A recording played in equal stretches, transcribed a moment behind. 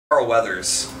Carl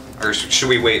Weathers, or should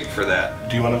we wait for that?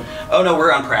 Do you want to? Oh no,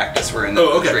 we're on practice. We're in the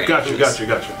okay.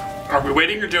 Gotcha. Are we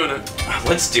waiting or doing it?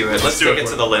 Let's do it. Let's take it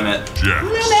to the limit. Yeah.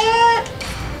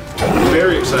 I'm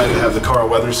very excited to have the Carl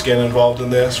Weathers skin involved in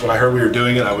this. When I heard we were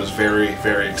doing it, I was very,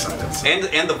 very excited.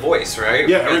 And the voice, right?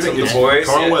 Yeah, everything. The voice.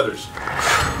 Carl Weathers.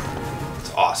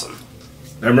 It's awesome.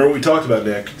 Now remember what we talked about,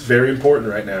 Nick. It's very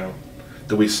important right now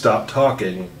that we stop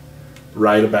talking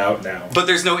right about now. But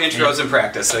there's no intros in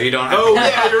practice, so you don't have to.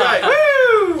 Yeah, you're right.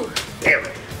 Woo! Damn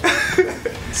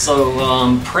it.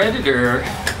 So, Predator,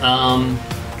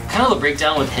 kind of the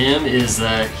breakdown with him is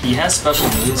that he has special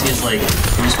moves. He has like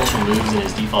 3 special moves in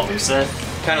his default moveset.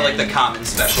 Kind of like the common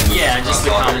special moves. Yeah, just the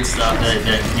common stuff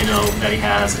that he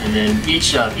has, and then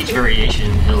each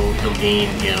variation he'll gain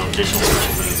additional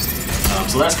special moves.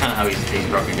 So that's kind of how he's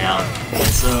broken down. And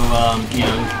so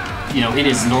in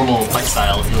his normal fight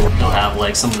style, he'll have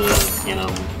like some of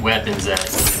the weapons that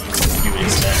you would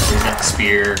expect. So he's got the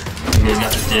spear, he's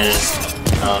got the disc,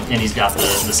 and he's got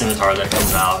the scimitar that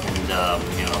comes out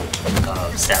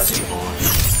and stabs people and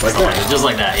just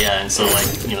like that. Yeah, and so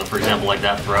for example, like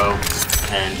that throw,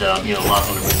 and a lot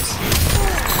of other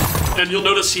moves. And you'll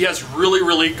notice he has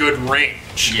really good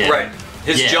range. Yeah. Right.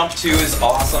 His jump too is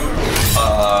awesome.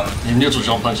 His neutral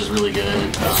jump punch is really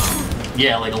good.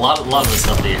 Yeah, like a lot of the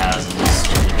stuff that he has is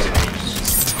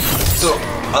just So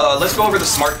let's go over the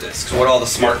smart discs. What all the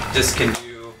smart discs can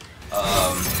do.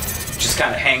 Just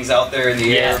kind of hangs out there in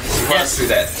the air. Run through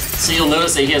that. So you'll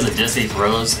notice that he has a disc he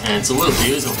throws, and so what he'll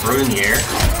do is he'll throw it in the air,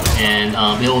 and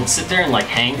he'll sit there and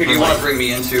hang. Who do you want to bring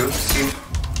me into, Steve?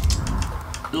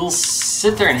 He'll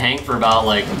sit there and hang for about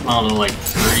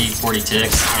 30-40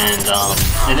 ticks,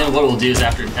 and then what we'll do is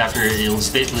after it'll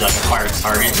basically fire its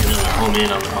target and then it'll home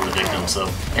in on the victim. So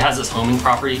it has this homing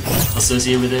property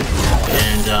associated with it,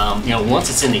 and once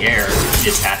it's in the air,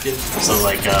 it's active. So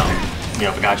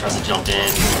if a guy tries to jump in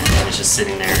and it's just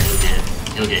sitting there,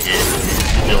 he'll get hit.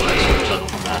 He'll actually juggle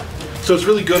from that. So it's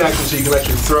really good actually, so you can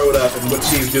actually throw it up, and what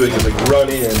Steve's doing is run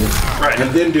in,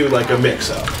 and then do a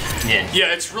mix-up.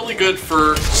 Yeah, it's really good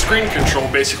for screen control,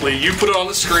 basically. You put it on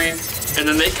the screen, and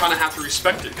then they kind of have to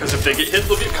respect it, because if they get hit,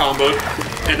 they'll get comboed,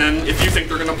 and then if you think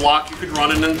they're going to block, you can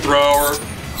run in and throw,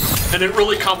 and it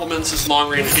really complements this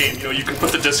long-range game. You can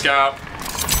put the disc out,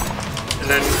 and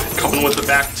then come in with the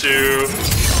back two.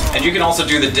 And you can also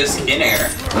do the disc in air,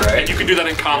 right? And you can do that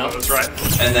in combos, right?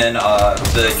 And then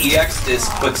the EX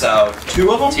disc puts out 2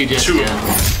 of them? 2 discs,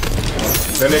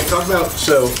 Now Nick, talk about,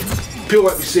 so people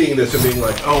might be seeing this and being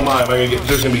like, oh my,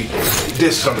 there's going to be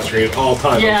discs on the screen all the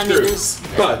time. Yeah, I mean,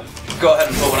 but go ahead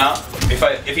and pull one out.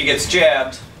 If he gets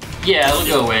jabbed. Yeah, it'll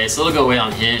go away. So it'll go away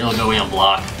on hit, it'll go away on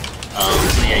block.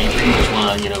 So yeah, you pretty much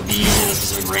want to be in a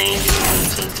specific range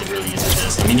to really use the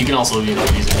disc. I mean, you can also use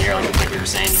it in the air, like we were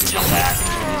saying, you can jump back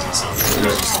and use it, so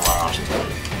there's just a lot of options.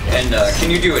 And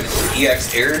can you do an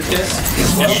EX air disc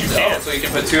as well? Yes, you can. So you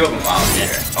can put 2 of them on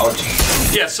there. Oh,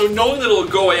 geez. Yeah, so knowing that it'll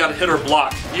go away on hit or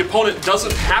block, the opponent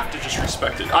doesn't have to just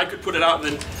respect it. I could put it out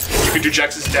and then you could do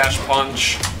Jex's dash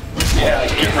punch. Yeah,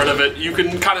 get rid of it. You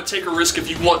can kind of take a risk if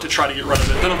you want to try to get rid of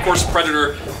it. Then of course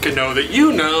Predator can know that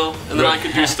you know, and then I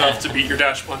can do stuff to beat your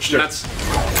dash punch. And that's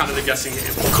kind of the guessing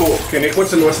game. Cool. Okay, Nick,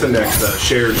 what's the next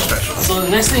shared special? So the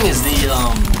next thing is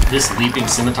this leaping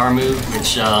scimitar move,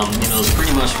 which is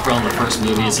pretty much from the first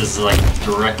movie. It's just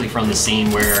directly from the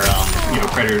scene where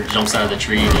Predator jumps out of the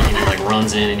tree and he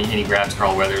runs in and he grabs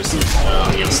Carl Weathers,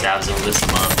 stabs him, lifts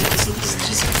him up. So this is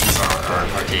just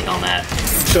our take on that.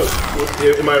 So,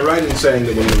 am I right in saying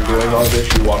that when you were doing all this,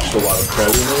 you watched a lot of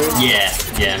Predator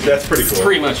movies? Yeah. That's pretty cool.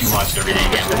 Pretty much, you watched everything.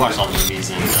 Yeah, we watched all the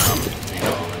movies and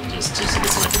just to get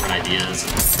some different ideas.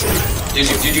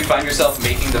 Did you find yourself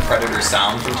making the Predator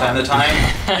sound from time to time?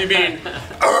 You mean?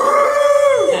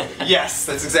 Yes,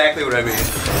 that's exactly what I mean.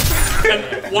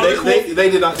 They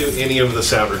did not do any of the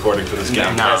sound recording for this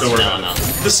game. No.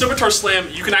 The scimitar slam,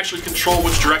 you can actually control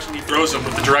which direction he throws them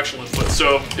with the directional input.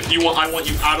 So if I want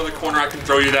you out of the corner, I can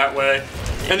throw you that way.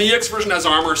 And the EX version has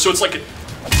armor, so it's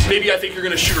maybe I think you're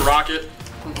going to shoot a rocket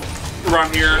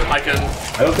around here. I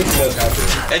don't think he does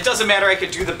have to. It doesn't matter. I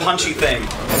could do the punchy thing.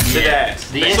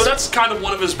 So that's kind of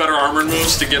one of his better armored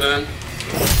moves to get in.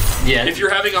 Yeah. If you're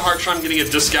having a hard time getting a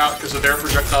disc out because of their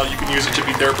projectile, you can use it to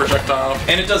beat their projectile.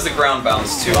 And it does the ground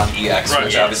bounce too on EX, right,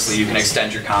 which obviously you can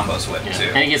extend your combos with too.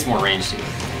 And it gets more range too.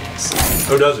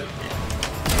 Oh, does it?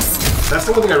 That's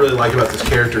the one thing I really like about this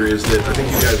character is that I think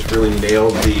you guys really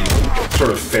nailed the sort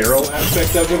of feral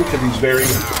aspect of him, because he's very...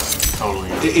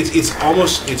 Totally. It's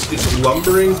almost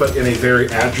lumbering, but in a very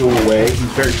agile way.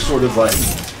 He's very sort of I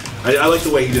like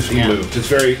the way he moves. It's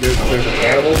very there's an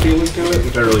animal feeling to it,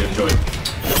 which I really enjoyed.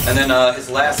 And then his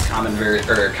last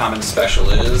common special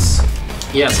is.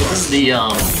 Yeah, so this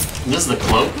is the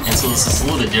cloak, and so this is a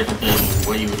little bit different than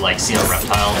what you would like see on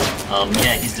Reptile.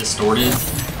 Yeah, he's distorted,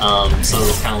 so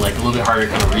it's kind of like a little bit harder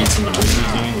to kind of read some of the moves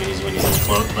he's doing when he's in the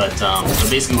cloak. But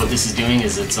basically, what this is doing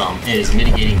is it is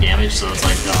mitigating damage. So it's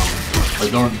like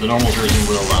the normal version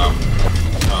will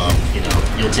you know,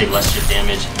 you'll take less chip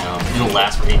damage. It'll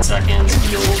last for 8 seconds.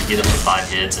 You'll get up to 5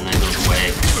 hits and then it goes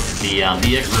away.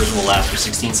 The X version will last for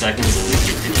 16 seconds and then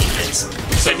you get 15 hits.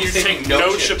 So you take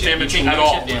no chip damage at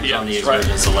all. Chip damage on the X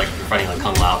version. So like if you're fighting like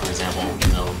Kung Lao, for example,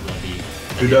 you know, that'd be.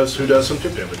 Who does some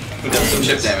chip damage? Who does some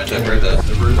chip damage? I've heard that.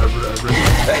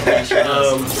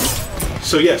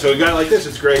 So yeah, so a guy like this,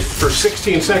 it's great for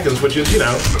 16 seconds, which is, you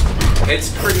know,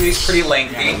 it's pretty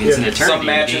lengthy. It's an eternity. Some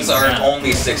matches are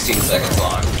only 16 seconds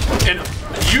long. And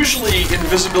usually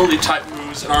invisibility type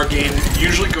moves in our game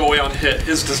usually go away on hit.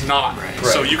 His does not. Right.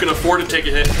 So you can afford to take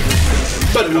a hit.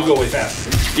 but it will go away faster.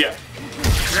 Yeah.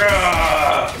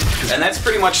 And that's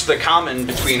pretty much the common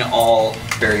between all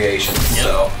variations. Yep.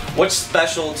 So, what's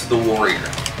special to the warrior?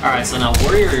 All right, so now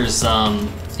warriors,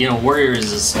 you know,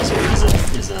 warriors is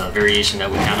a variation that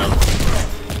we kind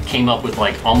of came up with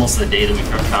like almost the day that we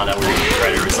found out we were doing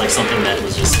Predator. It's like something that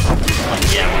was just like,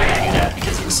 yeah, we're gonna do that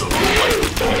because it was so cool. Like,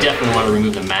 we definitely want to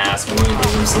remove the mask. We want to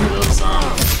remove some of those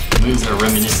moves that are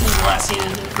reminiscent of the last scene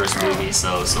in the first movie.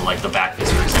 So like the back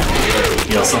fist, for example.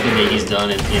 You know, something that he's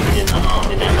done in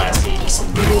that last scene, just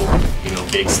some brutal, you know,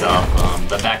 big stuff.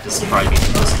 The back fist will probably be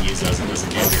supposed to use as a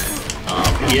ninja.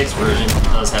 The X version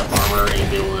does have armor and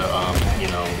be able to,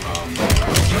 you know,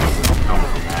 counter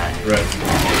from that. Right.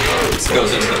 It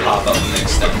goes into the pop-up and the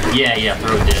extender. Yeah,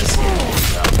 throw a disc.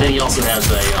 Then he also has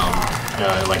a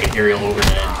like an aerial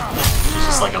overhead, which is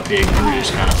just like a big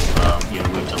brutish kind of you know,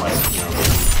 move to like, you know,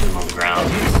 hit him on the ground.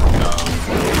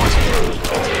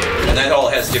 And that all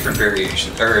has different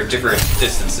variations or different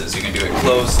distances. You can do it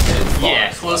close, mid, far.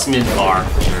 Yeah, close, mid, far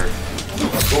for sure.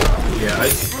 Yeah,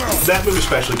 that move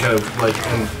especially kind of like,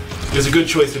 and it's a good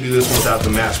choice to do this one without the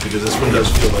mask because this one does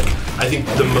feel like, I think,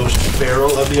 the most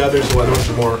feral of the others. The other ones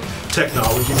are more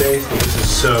technology based, and this is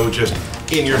so just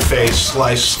in your face,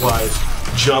 slice,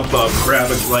 jump up,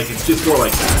 grab it, like it's more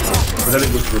like that. But I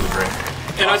think it looks really great.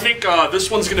 And I think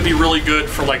this one's going to be really good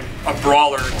for like a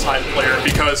brawler type player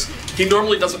because he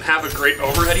normally doesn't have a great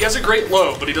overhead. He has a great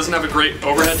low, but he doesn't have a great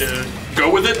overhead to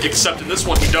go with it, except in this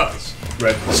one he does.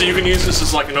 Right. So you can use this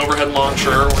as like an overhead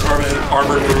launcher or an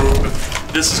armored move.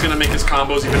 This is going to make his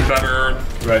combos even better.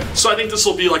 Right. So I think this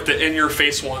will be like the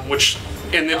in-your-face one, which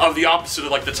of the opposite of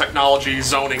like the technology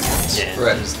zoning ones. Yeah.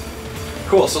 Right.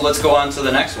 Cool. So let's go on to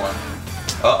the next one.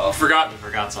 Uh-oh.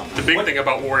 Forgot something. the big thing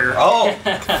about Warrior. Oh.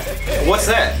 What's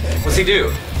that? What's he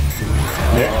do?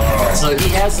 So he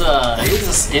has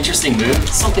this interesting move,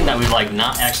 something that we've like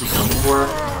not actually done before.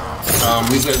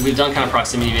 We've done kind of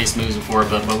proximity-based moves before,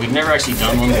 but we've never actually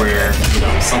done one where, you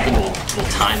know, something will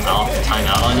time out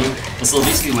on you. And so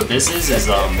basically what this is this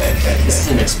is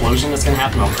an explosion that's going to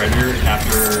happen on Predator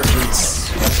after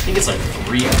I think it's like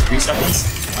three seconds,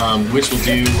 which will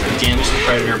do damage to the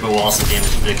Predator, but will also damage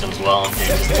the victim as well, and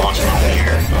just launch him up in the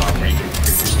air, where you can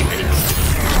pretty much do anything.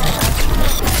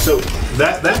 So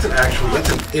that's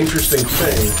an interesting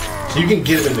thing. So you can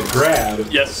get him into grab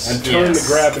Yes. and turn the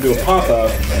grab into a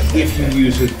pop-up if you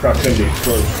use his proximity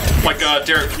explosion. Like,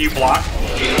 Derek, can you block?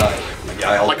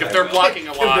 Yeah, Like if they're blocking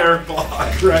a lot, They're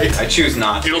blocked, right? I choose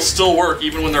not to. it'll still work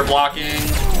even when they're blocking.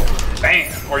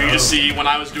 Bam! Or you just see when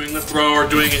I was doing the throw or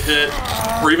doing a hit,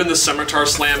 or even the scimitar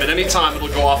slam, at any time it'll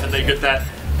go off and they get that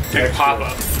big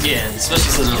pop-up. Yeah,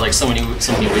 especially since there's like so many ways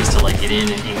to like get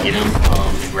in and get him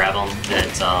and grab him.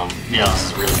 That yeah, this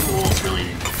is really cool. It's really.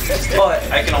 But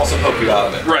I can also poke you out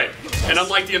of it. Right. And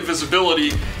unlike the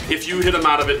invisibility, if you hit him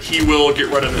out of it, he will get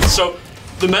rid of it. So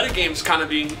the metagame's kind of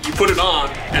being, you put it on,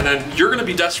 and then you're going to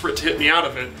be desperate to hit me out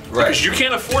of it. Right. Because you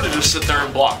can't afford to just sit there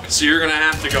and block. So you're going to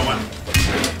have to go in.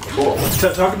 Cool.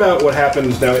 Talk about what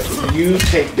happens now. You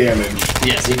take damage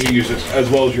Yes. when you use it, as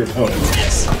well as your opponent.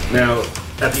 Yes. Now,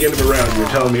 at the end of a round, you were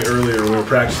telling me earlier when we were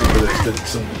practicing for this that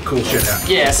some cool shit happened.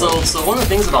 Yeah. So one of the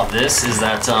things about this is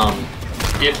that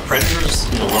if Predator's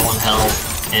low on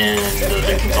health and the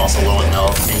victim's also low on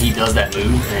health, and he does that move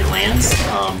and it lands,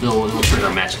 it'll trigger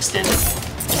a match extended.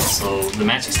 So the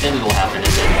match extended will happen,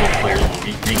 and then both players will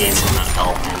regain some amount of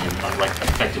health, and then like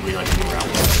effectively like a new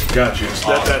round. Gotcha. So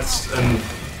that's and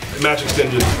match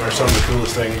extended are some of the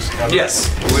coolest things ever. Yes,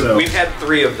 we've had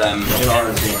 3 of them in our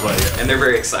gameplay. Yeah. and they're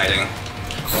very exciting.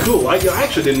 Cool. I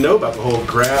actually didn't know about the whole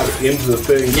grab into the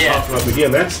thing, Yeah. pop them up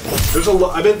again. There's a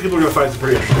lot. I bet people are gonna find some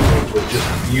pretty interesting things with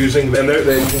just using them. And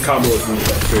they can combo with them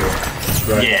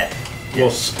too, right? Yeah.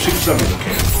 Well, some people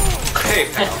can. Hey,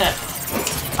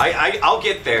 pal. I'll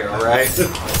get there, all right?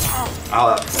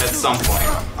 At some point,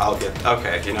 I'll get.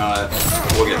 Okay, you know what?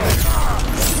 We'll get there.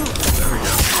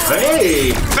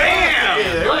 Hey! Bam!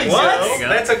 Hey, there we What? go.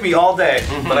 That took me all day,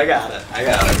 but I got it. I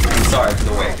got it. I'm sorry for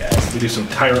the wait, guys. We do some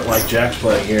tyrant-like Jack's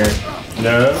playing here.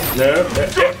 No.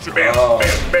 Oh.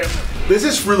 This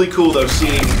is really cool though,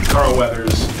 seeing Carl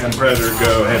Weathers and Predator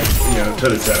go head, toe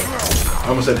to toe. I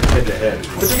almost said head to head,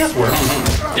 which I guess works.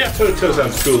 Yeah. Toe to toe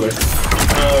sounds cooler.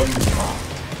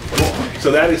 So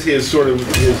that is his sort of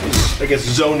his I guess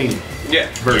zoning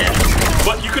version. Yeah.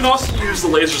 But you can also use the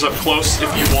lasers up close if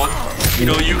you want. You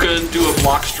know, you can do a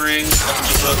block string,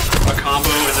 just a combo,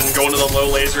 and then go into the low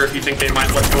laser if you think they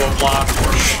might let go of block.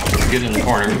 Or Get in the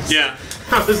corner. yeah.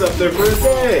 I was up there for a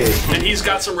day. And he's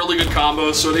got some really good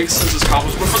combos, so it extends his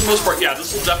combos. But for the most part, yeah,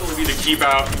 this will definitely be the keep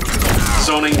out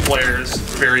zoning players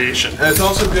variation. And it's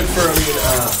also good for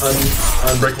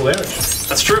unbreakable damage.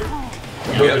 That's true.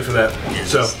 Really good for that.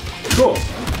 So cool.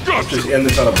 Let's just end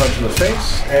this on a punch in the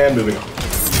face and moving on.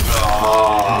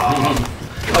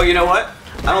 Oh, you know what?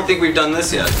 I don't think we've done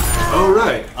this yet. Oh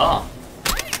right. Oh.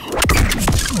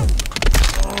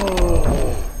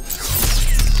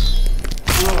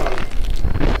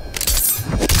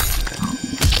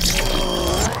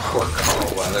 Poor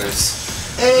Carl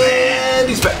Weathers. And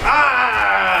he's back.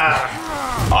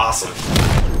 Ah! Awesome.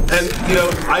 And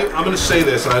I'm going to say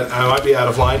this, and I might be out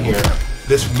of line here.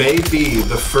 This may be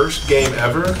the first game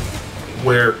ever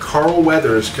where Carl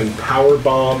Weathers can power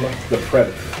bomb the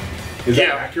Predator. Is that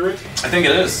accurate? I think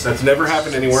it is. That's never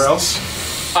happened anywhere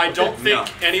else. I don't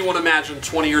think anyone imagined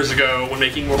 20 years ago when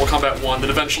making Mortal Kombat 1 that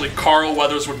eventually Carl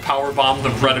Weathers would power bomb the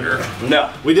Predator.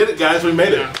 No. We did it, guys. We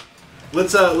made Yeah. it.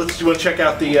 Let's. You want to check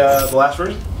out the last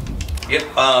version? Yep.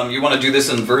 You want to do this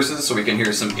in verses so we can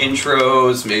hear some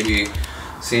intros, maybe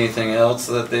see anything else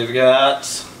that they've got.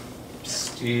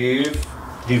 Steve.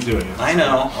 He's doing it. I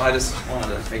know. I just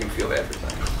wanted to make him feel bad for a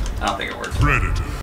second. I don't think it worked. Predator.